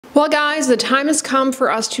Well guys, the time has come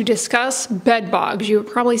for us to discuss bed bugs. You've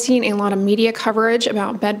probably seen a lot of media coverage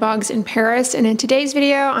about bed bugs in Paris, and in today's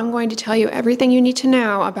video I'm going to tell you everything you need to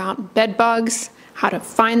know about bed bugs, how to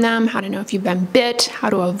find them, how to know if you've been bit, how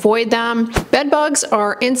to avoid them. Bed bugs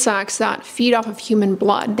are insects that feed off of human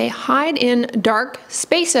blood. They hide in dark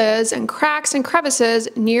spaces and cracks and crevices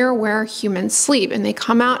near where humans sleep, and they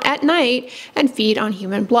come out at night and feed on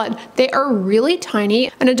human blood. They are really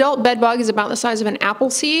tiny. An adult bed bug is about the size of an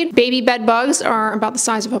apple seed. Baby bed bugs are about the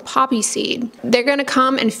size of a poppy seed. They're going to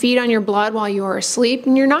come and feed on your blood while you are asleep,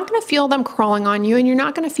 and you're not going to feel them crawling on you, and you're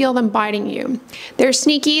not going to feel them biting you. They're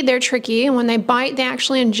sneaky, they're tricky, and when they bite, they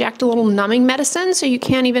actually inject a little numbing medicine so you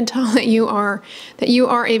can't even tell that you are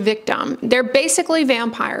a victim. They're basically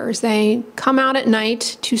vampires. They come out at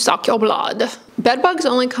night to suck your blood. Bed bugs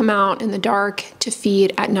only come out in the dark to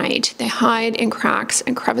feed at night. They hide in cracks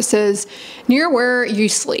and crevices near where you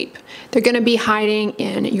sleep. They're going to be hiding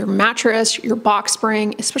in your mattress, your box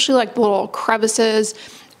spring, especially like the little crevices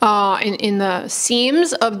in the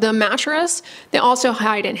seams of the mattress. They also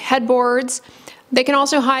hide in headboards. They can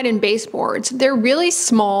also hide in baseboards. They're really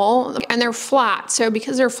small and they're flat. So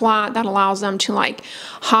because they're flat, that allows them to like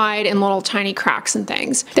hide in little tiny cracks and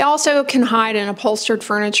things. They also can hide in upholstered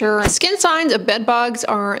furniture. Skin signs of bed bugs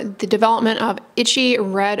are the development of itchy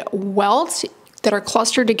red welts that are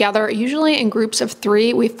clustered together, usually in groups of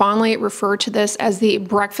 3. We fondly refer to this as the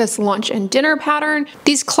breakfast, lunch, and dinner pattern.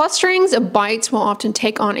 These clusterings of bites will often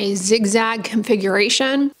take on a zigzag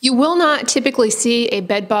configuration. You will not typically see a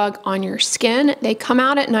bed bug on your skin. They come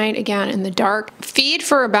out at night, again, in the dark, feed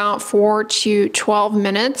for about 4 to 12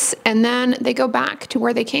 minutes, and then they go back to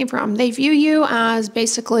where they came from. They view you as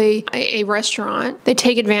basically a restaurant. They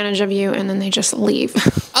take advantage of you, and then they just leave.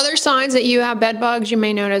 Other signs that you have bed bugs, you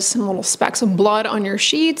may notice some little specks of blood on your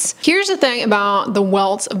sheets. Here's the thing about the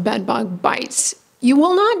welts of bed bug bites. You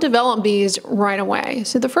will not develop these right away.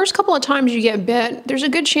 So the first couple of times you get bit, there's a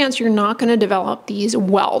good chance you're not going to develop these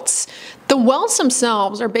welts. The welts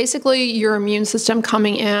themselves are basically your immune system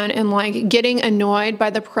coming in and like getting annoyed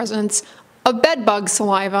by the presence of bed bug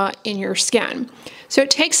saliva in your skin. So it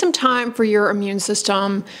takes some time for your immune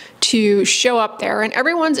system to show up there, and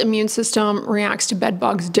everyone's immune system reacts to bed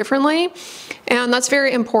bugs differently, and that's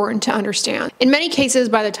very important to understand. In many cases,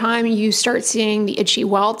 by the time you start seeing the itchy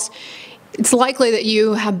welts, it's likely that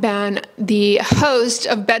you have been the host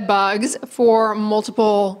of bed bugs for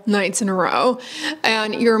multiple nights in a row,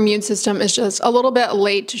 and your immune system is just a little bit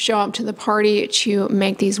late to show up to the party to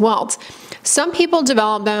make these welts. Some people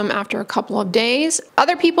develop them after a couple of days.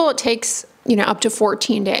 Other people, it takes up to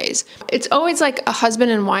 14 days. It's always like a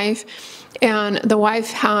husband and wife, and the wife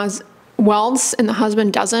has welts and the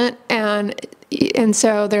husband doesn't, and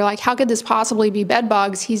so they're like, how could this possibly be bed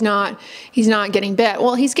bugs? He's not getting bit.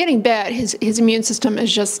 Well, he's getting bit. His immune system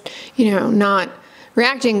is just, not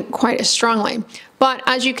reacting quite as strongly. But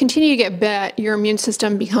as you continue to get bit, your immune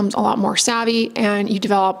system becomes a lot more savvy, and you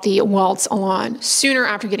develop the welts a lot sooner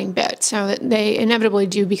after getting bit. So that they inevitably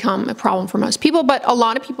do become a problem for most people, but a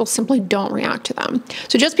lot of people simply don't react to them.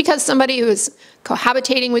 So just because somebody who is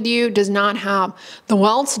cohabitating with you does not have the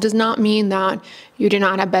welts does not mean that you do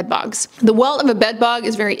not have bed bugs. The welt of a bed bug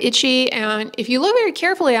is very itchy, and if you look very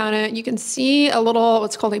carefully at it, you can see a little,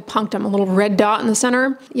 what's called a punctum, a little red dot in the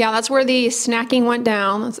center. Yeah, that's where the snacking went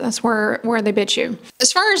down. That's where they bit you.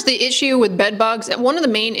 As far as the issue with bed bugs, one of the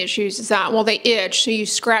main issues is that, well, they itch, so you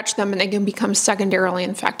scratch them and they can become secondarily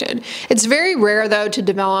infected. It's very rare, though, to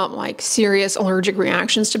develop like serious allergic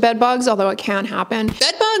reactions to bed bugs, although it can happen.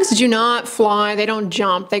 Bed bugs do not fly, they don't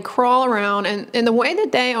jump, they crawl around, and the way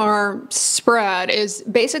that they are spread is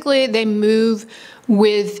basically they move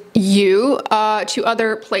with you to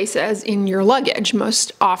other places in your luggage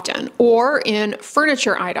most often, or in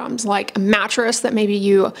furniture items like a mattress that maybe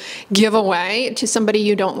you give away to somebody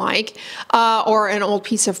you don't like, or an old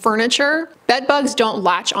piece of furniture. Bed bugs don't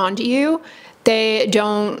latch onto you. They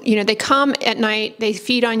don't, they come at night, they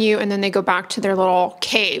feed on you, and then they go back to their little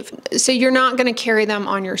cave. So you're not going to carry them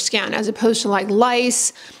on your skin, as opposed to like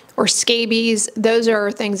lice or scabies. Those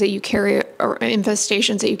are things that you carry, or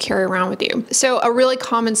infestations that you carry around with you. So a really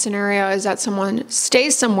common scenario is that someone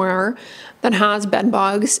stays somewhere that has bed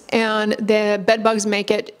bugs, and the bed bugs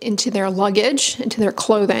make it into their luggage, into their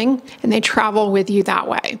clothing, and they travel with you that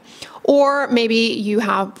way. Or maybe you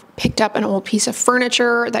have picked up an old piece of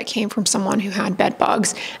furniture that came from someone who had bed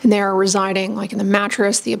bugs, and they are residing like in the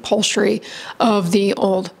mattress, the upholstery of the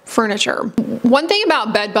old furniture. One thing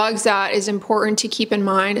about bed bugs that is important to keep in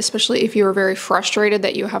mind, especially if you are very frustrated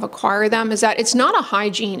that you have acquired them, is that it's not a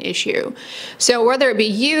hygiene issue. So whether it be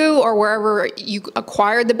you or wherever you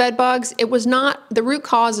acquired the bed bugs, it the root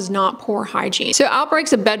cause is not poor hygiene. So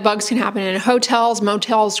outbreaks of bed bugs can happen in hotels,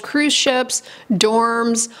 motels, cruise ships,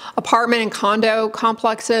 dorms, apartment and condo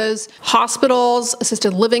complexes, hospitals,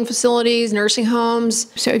 assisted living facilities, nursing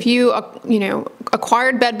homes. So if you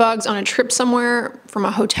acquired bed bugs on a trip somewhere from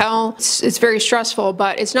a hotel, it's very stressful,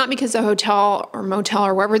 but it's not because the hotel or motel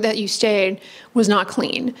or wherever that you stayed was not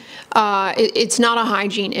clean. It's not a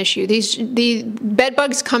hygiene issue. The bed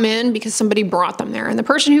bugs come in because somebody brought them there, and the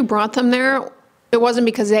person who brought them there, it wasn't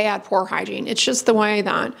because they had poor hygiene. It's just the way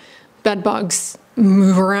that bed bugs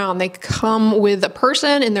move around. They come with a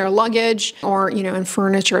person in their luggage or, in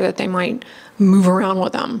furniture that they might move around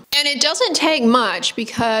with them. And it doesn't take much,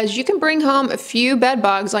 because you can bring home a few bed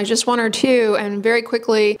bugs, like just one or two, and very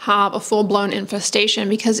quickly have a full-blown infestation,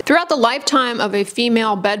 because throughout the lifetime of a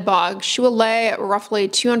female bed bug, she will lay roughly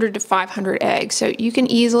 200 to 500 eggs. So you can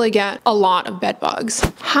easily get a lot of bed bugs.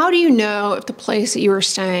 How do you know if the place that you are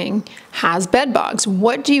staying has bed bugs?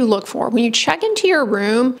 What do you look for? When you check into your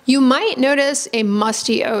room, you might notice a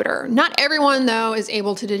musty odor. Not everyone, though, is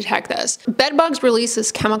able to detect this. Bed bugs release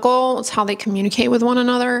this chemical. It's how they communicate with one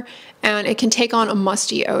another, and it can take on a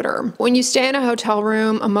musty odor. When you stay in a hotel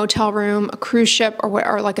room, a motel room, a cruise ship,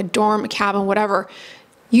 or like a dorm, a cabin, whatever,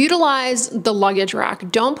 utilize the luggage rack.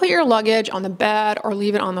 Don't put your luggage on the bed or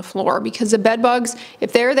leave it on the floor, because the bed bugs,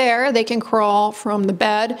 if they're there, they can crawl from the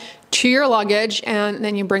bed to your luggage and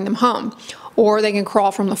then you bring them home. Or they can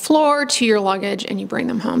crawl from the floor to your luggage and you bring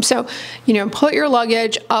them home. So, put your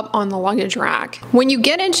luggage up on the luggage rack. When you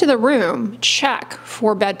get into the room, check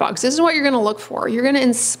for bed bugs. This is what you're gonna look for. You're gonna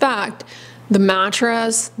inspect the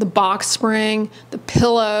mattress, the box spring, the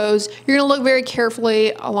pillows. You're gonna look very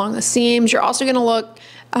carefully along the seams. You're also gonna look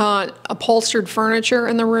upholstered furniture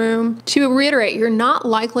in the room. To reiterate, you're not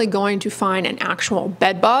likely going to find an actual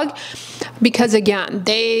bed bug, because again,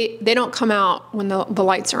 they don't come out when the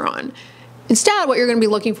lights are on. Instead, what you're going to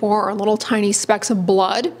be looking for are little tiny specks of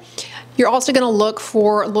blood. You're also going to look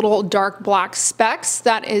for little dark black specks.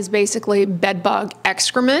 That is basically bed bug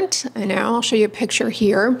excrement. I'll show you a picture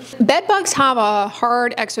here. Bed bugs have a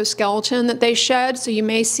hard exoskeleton that they shed, so you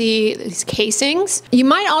may see these casings. You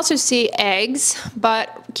might also see eggs,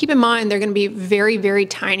 but keep in mind they're going to be very, very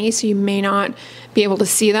tiny, so you may not be able to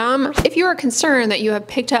see them. If you are concerned that you have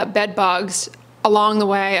picked up bed bugs along the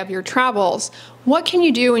way of your travels, what can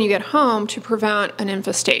you do when you get home to prevent an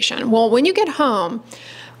infestation? Well, when you get home,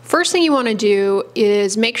 first thing you want to do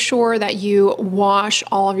is make sure that you wash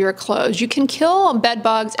all of your clothes. You can kill bed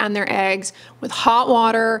bugs and their eggs with hot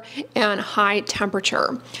water and high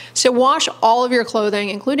temperature. So wash all of your clothing,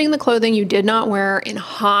 including the clothing you did not wear, in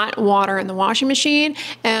hot water in the washing machine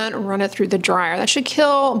and run it through the dryer. That should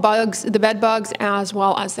kill the bed bugs as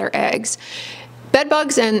well as their eggs. Bed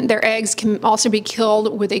bugs and their eggs can also be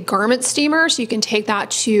killed with a garment steamer, so you can take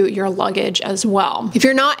that to your luggage as well. If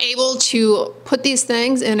you're not able to put these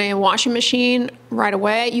things in a washing machine right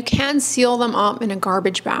away, you can seal them up in a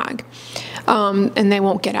garbage bag, and they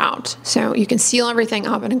won't get out. So you can seal everything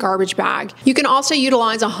up in a garbage bag. You can also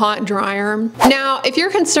utilize a hot dryer. Now, if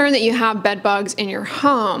you're concerned that you have bed bugs in your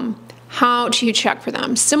home, how do you check for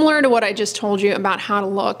them? Similar to what I just told you about how to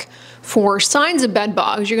look for signs of bed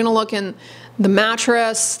bugs, you're gonna look in the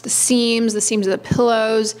mattress, the seams of the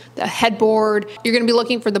pillows, the headboard. You're gonna be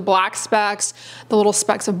looking for the black specks, the little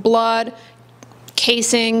specks of blood,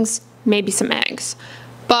 casings, maybe some eggs.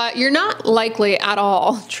 But you're not likely at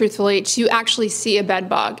all, truthfully, to actually see a bed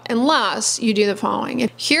bug unless you do the following.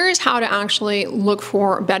 Here's how to actually look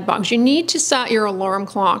for bed bugs. You need to set your alarm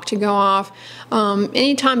clock to go off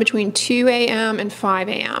anytime between 2 a.m. and 5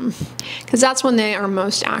 a.m. because that's when they are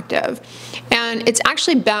most active. And it's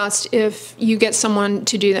actually best if you get someone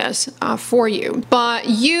to do this for you. But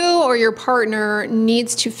you or your partner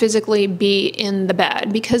needs to physically be in the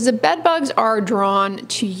bed, because the bed bugs are drawn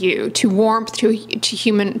to you, to warmth, to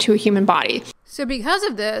a human body. So because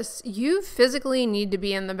of this, you physically need to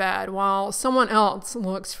be in the bed while someone else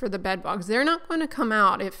looks for the bed bugs. They're not going to come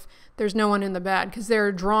out if there's no one in the bed, because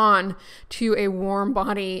they're drawn to a warm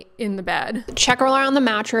body in the bed. Check around the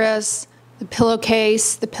mattress, the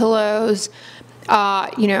pillowcase, the pillows,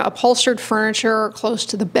 upholstered furniture close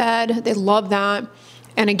to the bed. They love that.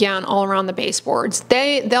 And again, all around the baseboards.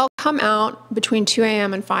 They'll come out between 2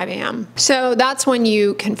 a.m. and 5 a.m. So that's when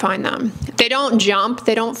you can find them. They don't jump,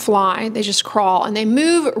 they don't fly, they just crawl, and they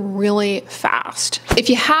move really fast. If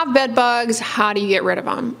you have bed bugs, how do you get rid of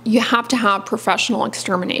them? You have to have professional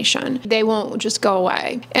extermination. They won't just go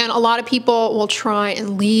away. And a lot of people will try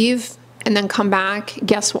and leave and then come back.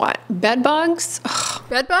 Guess what? Bed bugs? Ugh.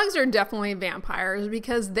 Bed bugs are definitely vampires,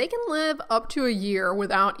 because they can live up to a year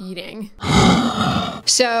without eating.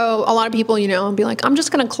 So a lot of people, you know, be like, I'm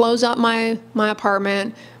just going to close up my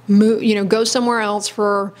apartment, move, you know, go somewhere else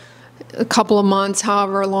for a couple of months,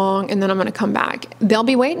 however long, and then I'm going to come back. They'll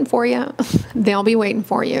be waiting for you. They'll be waiting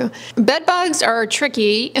for you. Bed bugs are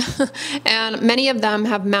tricky, and many of them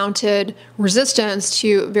have mounted resistance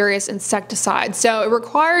to various insecticides. So it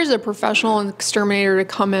requires a professional exterminator to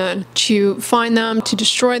come in to find them, to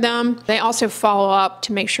destroy them. They also follow up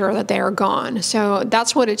to make sure that they are gone. So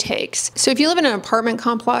that's what it takes. So if you live in an apartment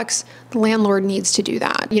complex, the landlord needs to do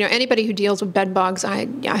that. You know, anybody who deals with bed bugs, I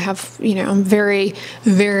have, you know, I'm very,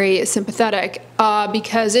 very sympathetic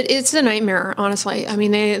because it's a nightmare, honestly. I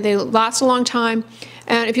mean, they last a long time.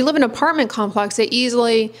 And if you live in an apartment complex, they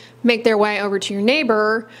easily make their way over to your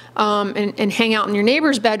neighbor and hang out in your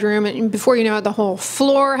neighbor's bedroom. And before you know it, the whole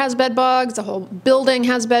floor has bed bugs, the whole building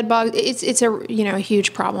has bed bugs. It's a, you know, a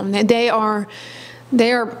huge problem.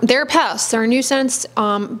 They're pests, they're a nuisance,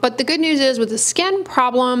 but the good news is with the skin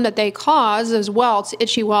problem that they cause, those welts,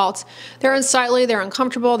 itchy welts, they're unsightly, they're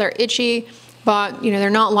uncomfortable, they're itchy, but you know,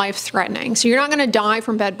 they're not life-threatening. So you're not gonna die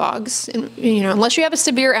from bed bugs, and, you know, unless you have a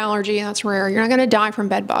severe allergy, that's rare, you're not gonna die from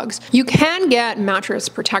bed bugs. You can get mattress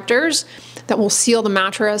protectors that will seal the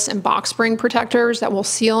mattress and box spring protectors that will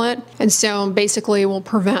seal it. And so basically will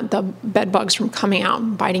prevent the bed bugs from coming out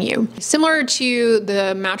and biting you. Similar to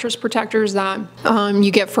the mattress protectors that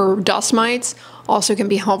you get for dust mites, also can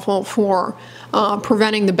be helpful for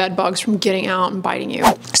preventing the bed bugs from getting out and biting you.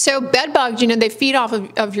 So bed bugs, you know, they feed off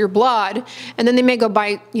of your blood, and then they may go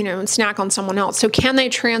bite, you know, and snack on someone else. So can they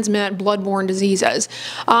transmit bloodborne diseases?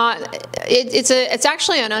 It's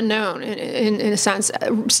actually an unknown in a sense.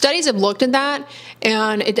 Studies have looked at that,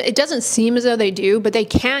 and it doesn't seem as though they do, but they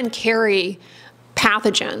can carry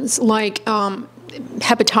pathogens like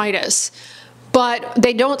hepatitis. But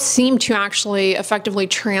they don't seem to actually effectively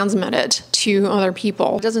transmit it to other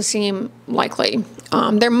people. It doesn't seem likely.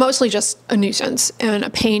 They're mostly just a nuisance and a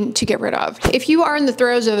pain to get rid of. If you are in the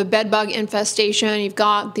throes of a bed bug infestation, you've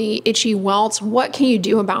got the itchy welts, what can you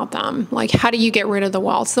do about them? Like, how do you get rid of the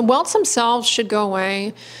welts? The welts themselves should go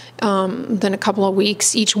away within a couple of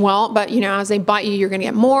weeks, each welt, but you know, as they bite you, you're gonna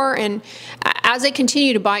get more, and as they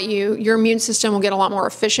continue to bite you, your immune system will get a lot more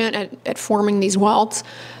efficient at forming these welts.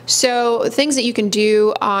 So things that you can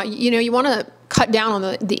do, you know, you wanna cut down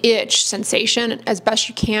on the itch sensation as best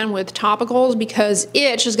you can with topicals, because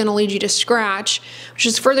itch is gonna lead you to scratch, which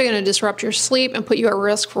is further gonna disrupt your sleep and put you at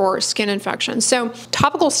risk for skin infection. So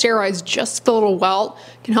topical steroids, just the little welt,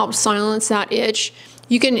 can help silence that itch.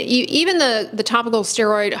 You can, even the topical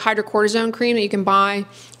steroid hydrocortisone cream that you can buy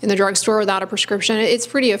in the drugstore without a prescription, it's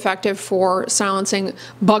pretty effective for silencing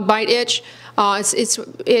bug bite itch.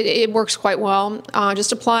 It works quite well.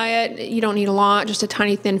 Just apply it. You don't need a lot, just a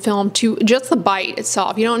tiny thin film to just the bite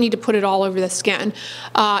itself. You don't need to put it all over the skin.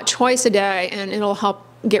 Twice a day, and it'll help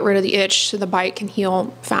get rid of the itch so the bite can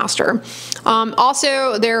heal faster.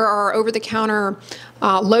 Also, there are over-the-counter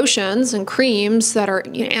lotions and creams that are,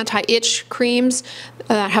 you know, anti-itch creams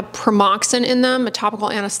that have pramoxine in them, a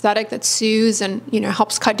topical anesthetic that soothes and, you know,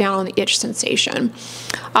 helps cut down on the itch sensation.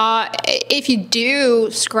 If you do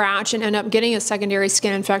scratch and end up getting a secondary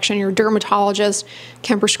skin infection, your dermatologist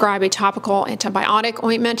can prescribe a topical antibiotic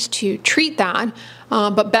ointment to treat that,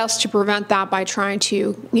 but best to prevent that by trying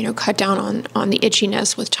to, you know, cut down on the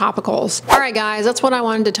itchiness with topicals. All right, guys, that's what I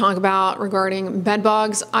wanted to talk about regarding bed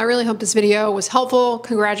bugs. I really hope this video was helpful.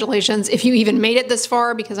 Congratulations if you even made it this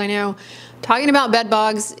far, because I know talking about bed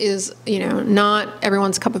bugs is, you know, not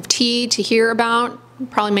everyone's cup of tea to hear about.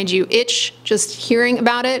 Probably made you itch just hearing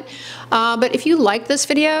about it. But if you like this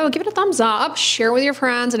video, give it a thumbs up, share with your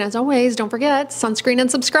friends, and as always, don't forget, sunscreen and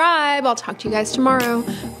subscribe. I'll talk to you guys tomorrow.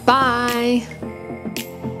 Bye.